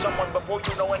prejudge someone before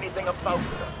you know anything about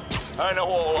them. I know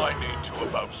all I need to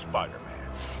about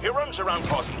Spider-Man. He runs around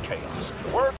causing chaos.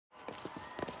 Work.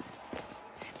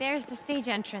 There's the stage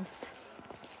entrance.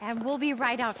 And we'll be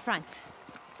right out front.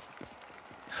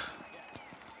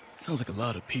 Sounds like a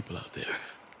lot of people out there.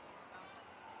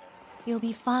 You'll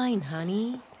be fine,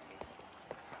 honey.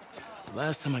 The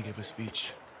last time I gave a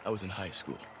speech, I was in high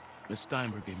school. Miss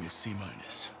Steinberg gave me a C-.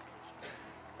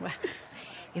 Well,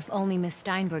 if only Miss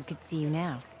Steinberg could see you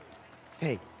now.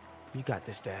 Hey, you got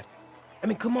this, Dad. I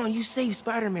mean, come on, you saved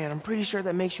Spider-Man. I'm pretty sure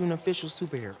that makes you an official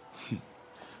superhero.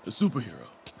 A superhero.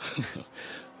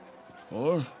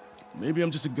 Or maybe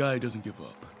I'm just a guy who doesn't give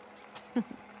up. Come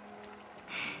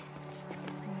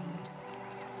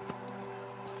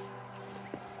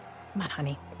on,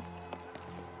 honey.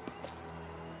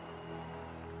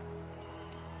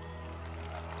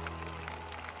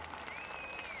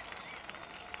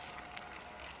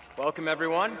 Welcome,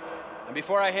 everyone. And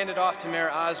before I hand it off to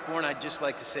Mayor Osborn, I'd just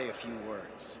like to say a few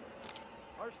words.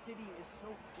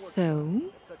 So?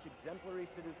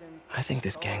 I think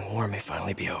this gang war may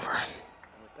finally be over.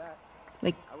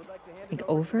 Like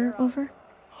over?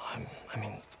 I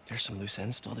mean, there's some loose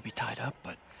ends still to be tied up,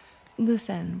 but... Loose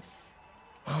ends.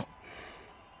 Well,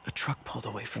 a truck pulled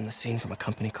away from the scene from a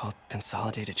company called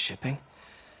Consolidated Shipping.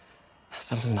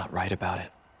 Something's not right about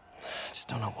it. I just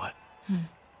don't know what.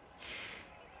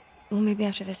 Well, maybe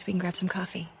after this we can grab some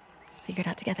coffee. Figure it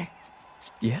out together.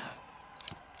 Yeah.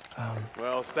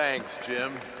 Well, thanks,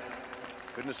 Jim.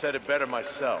 Couldn't have said it better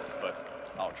myself,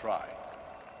 but I'll try.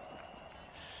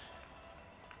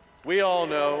 We all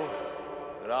know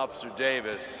that Officer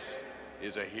Davis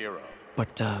is a hero.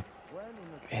 But,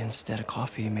 instead of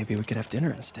coffee, maybe we could have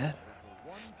dinner instead.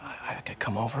 I could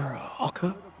come over, I'll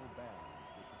cook.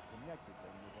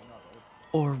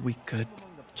 Or we could,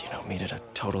 meet at a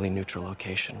totally neutral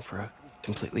location for a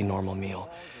completely normal meal,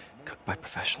 cooked by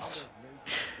professionals.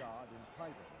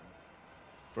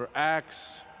 For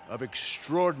acts of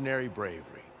extraordinary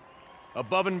bravery,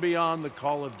 above and beyond the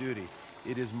call of duty,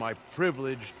 it is my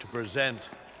privilege to present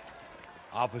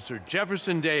Officer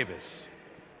Jefferson Davis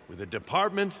with the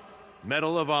Department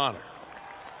Medal of Honor.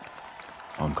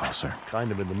 Phone call, sir. Kind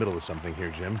of in the middle of something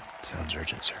here, Jim. Sounds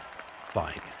urgent, sir.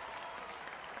 Fine.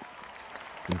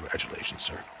 Congratulations,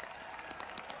 sir.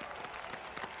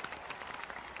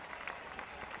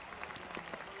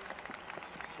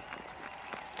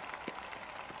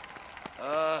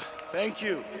 Thank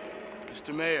you,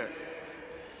 Mr. Mayor.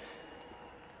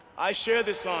 I share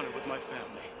this honor with my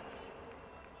family.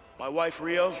 My wife,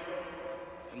 Rio,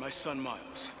 and my son,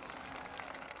 Miles.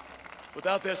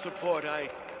 Without their support, I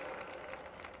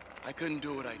couldn't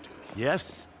do what I do.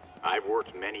 Yes? I've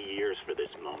worked many years for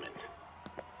this moment.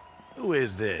 Who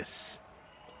is this?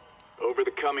 Over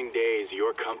the coming days,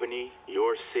 your company,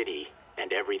 your city,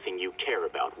 and everything you care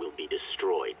about will be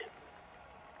destroyed.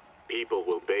 People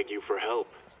will beg you for help,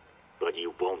 but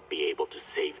you won't be able to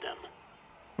save them.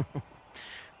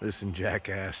 Listen,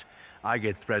 jackass, I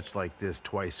get threats like this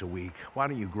twice a week. Why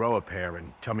don't you grow a pair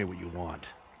and tell me what you want?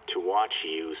 To watch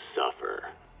you suffer.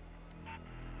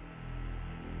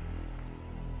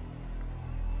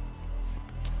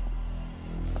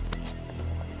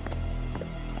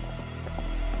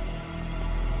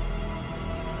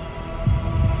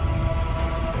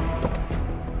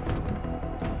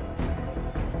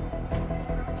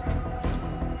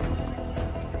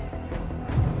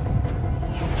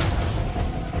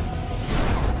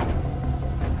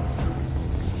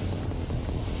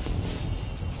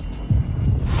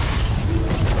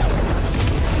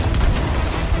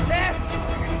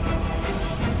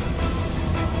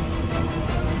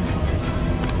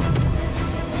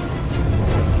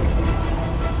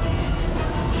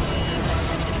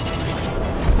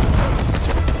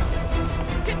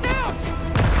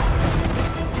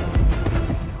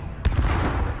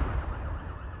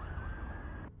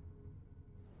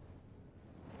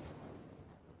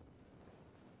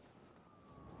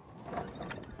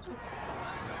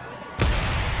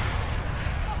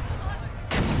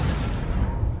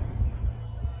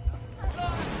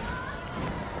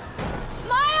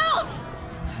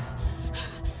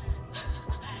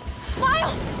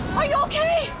 Are you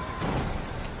okay?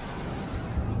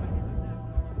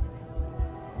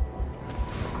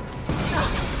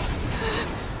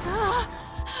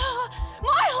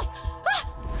 Miles!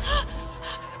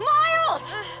 Miles!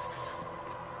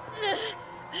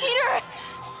 Peter!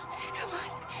 Come on,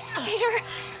 Peter.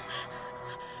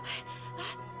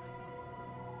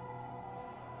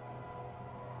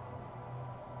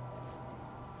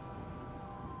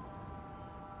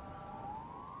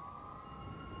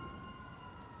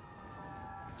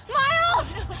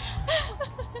 Miles!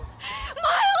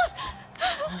 Miles!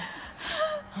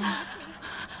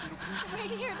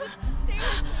 Right here, just stay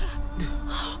with me.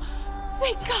 Oh,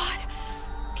 thank God.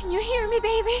 Can you hear me,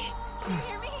 baby? Can you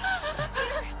hear me?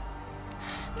 Peter?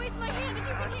 Squeeze my hand if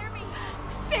you can hear me.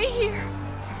 Stay here.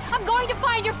 I'm going to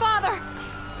find your father.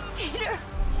 Peter.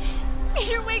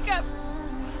 Peter, wake up.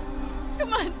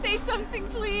 Come on, say something,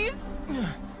 please.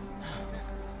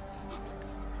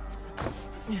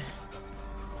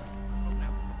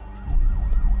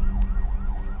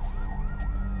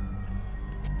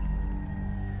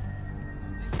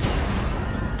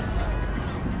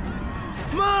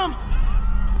 Mom!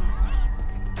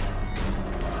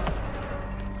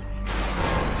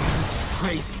 This is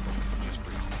crazy.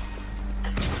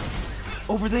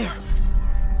 Over there.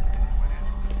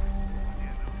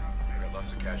 I got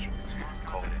lots of casualties.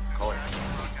 Call it in. Call it in.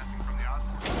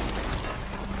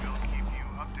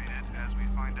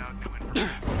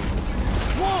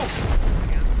 Whoa!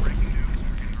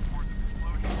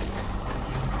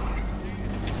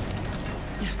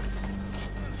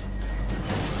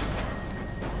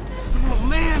 Oh,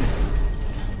 man!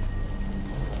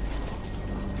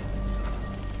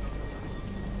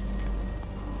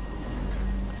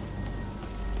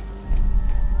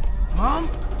 Mom?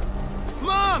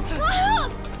 Mom!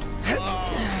 Miles!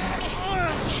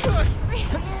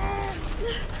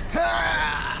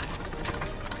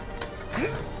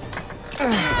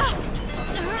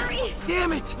 Hurry!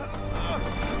 Damn it!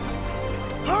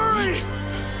 Hurry!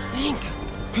 Think.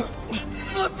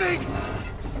 Flipping!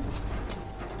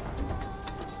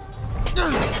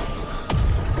 Miles!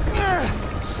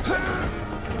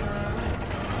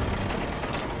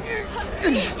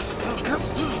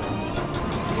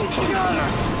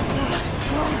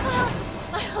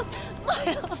 Miles!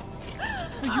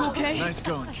 Are you okay? Nice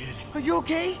going, kid. Are you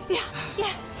okay? Yeah.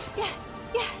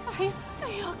 Are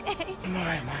you okay? I'm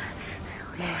alright, Mom.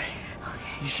 I'm alright.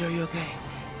 You sure you're okay?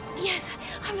 Yes,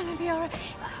 I'm gonna be alright.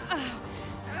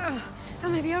 I'm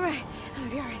gonna be alright. I'm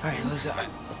gonna be alright. Alright, listen.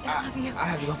 I love you. I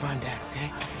have to go find Dad,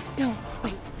 okay? No,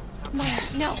 wait.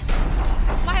 Miles, no.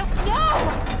 Miles, no!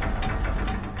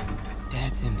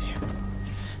 Dad's in there.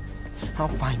 I'll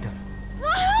find him.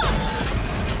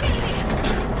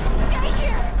 Get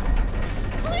here!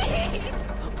 Please!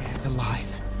 Dad's alive.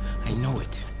 I know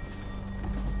it.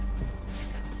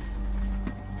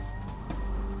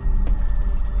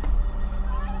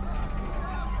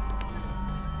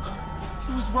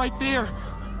 He was right there.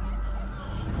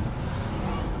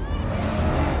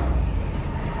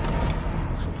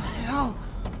 What the hell?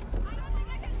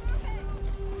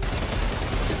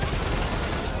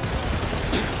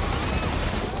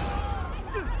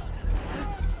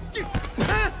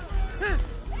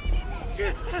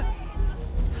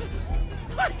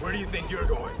 Where do you think you're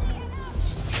going?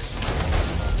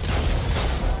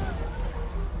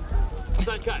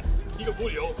 再看一个浮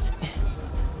流。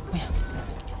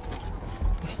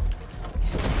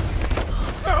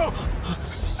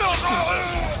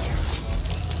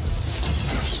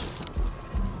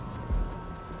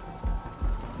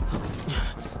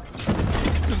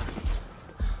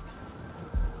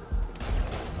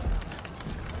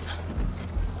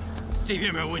这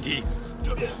边没有问题，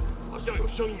这边好像有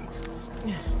声音。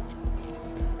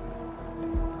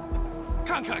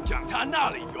看看讲坛那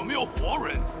里有没有活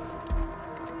人。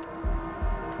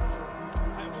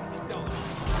还有什么掉的吗？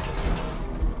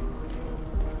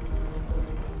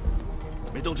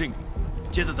没动静，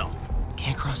接着找。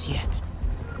Can't cross yet.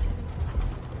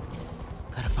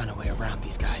 Gotta find a way around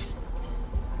these guys.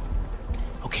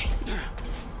 Okay.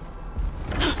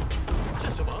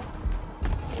 是什么？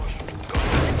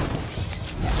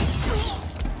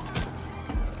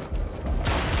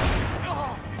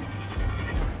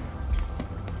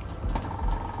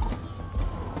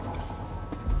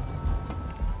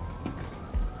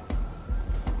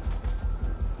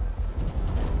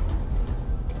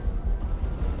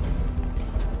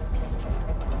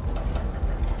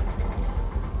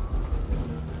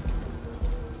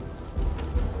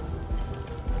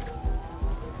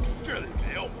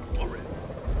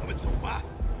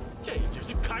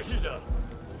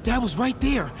 Dad was right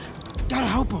there. Gotta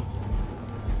help him.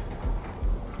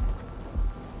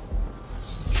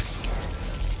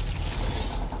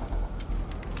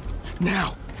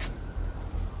 Now.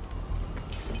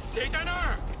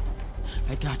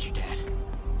 I got you, Dad.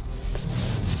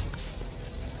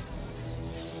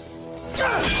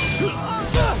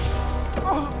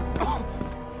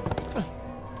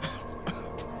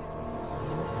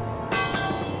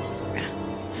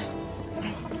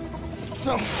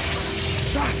 No.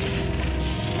 Stop.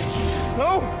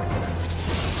 No.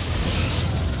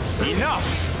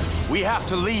 Enough. We have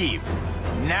to leave.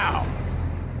 Now.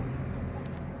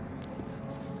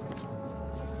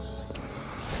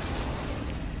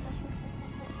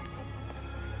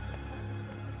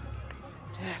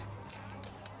 Dad.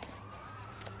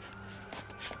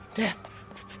 Dad.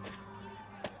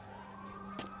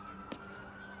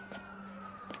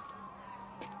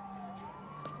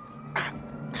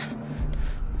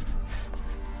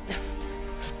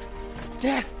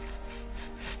 Dad!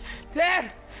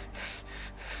 Dad!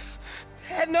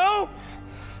 Dad, no!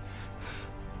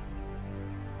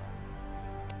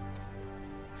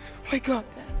 Wake up,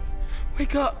 Dad.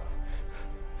 Wake up.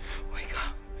 Wake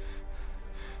up.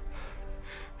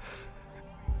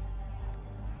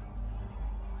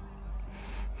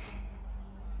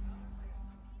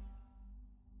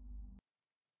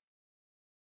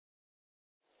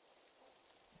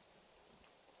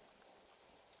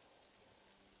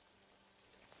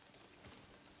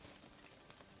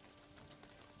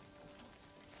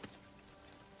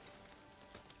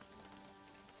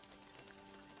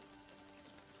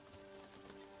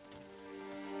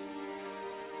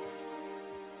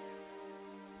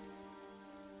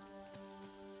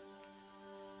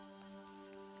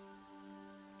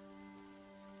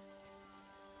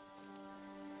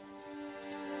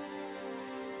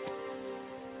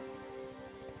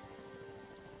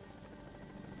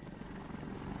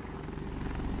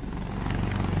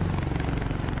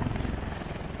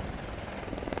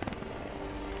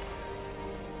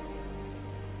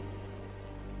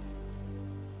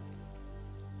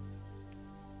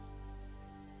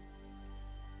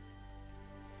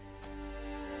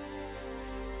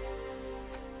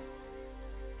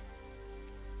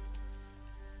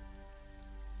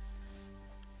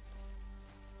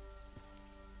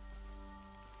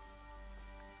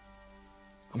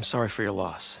 I'm sorry for your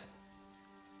loss.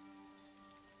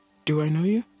 Do I know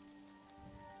you?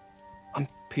 I'm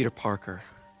Peter Parker.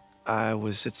 I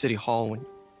was at City Hall when...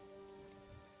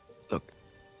 Look,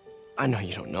 I know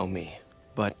you don't know me,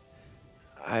 but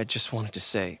I just wanted to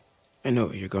say... I know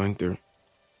what you're going through.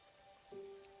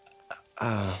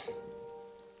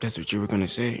 That's what you were gonna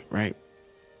say, right?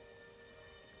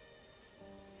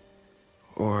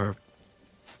 Or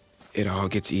it all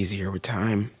gets easier with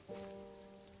time.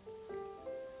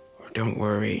 Or don't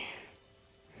worry.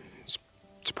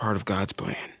 It's part of God's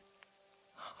plan.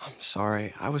 I'm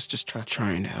sorry. I was just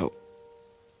trying to help.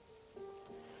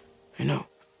 I know.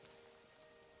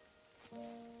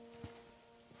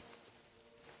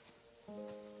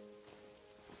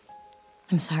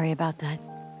 I'm sorry about that.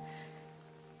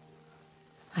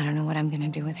 I don't know what I'm gonna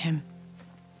do with him.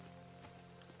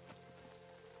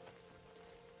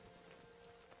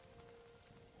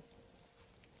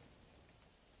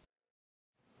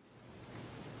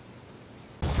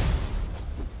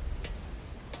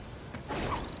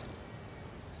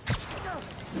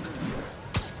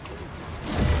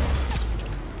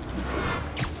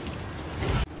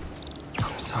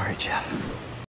 I'm sorry, Jeff.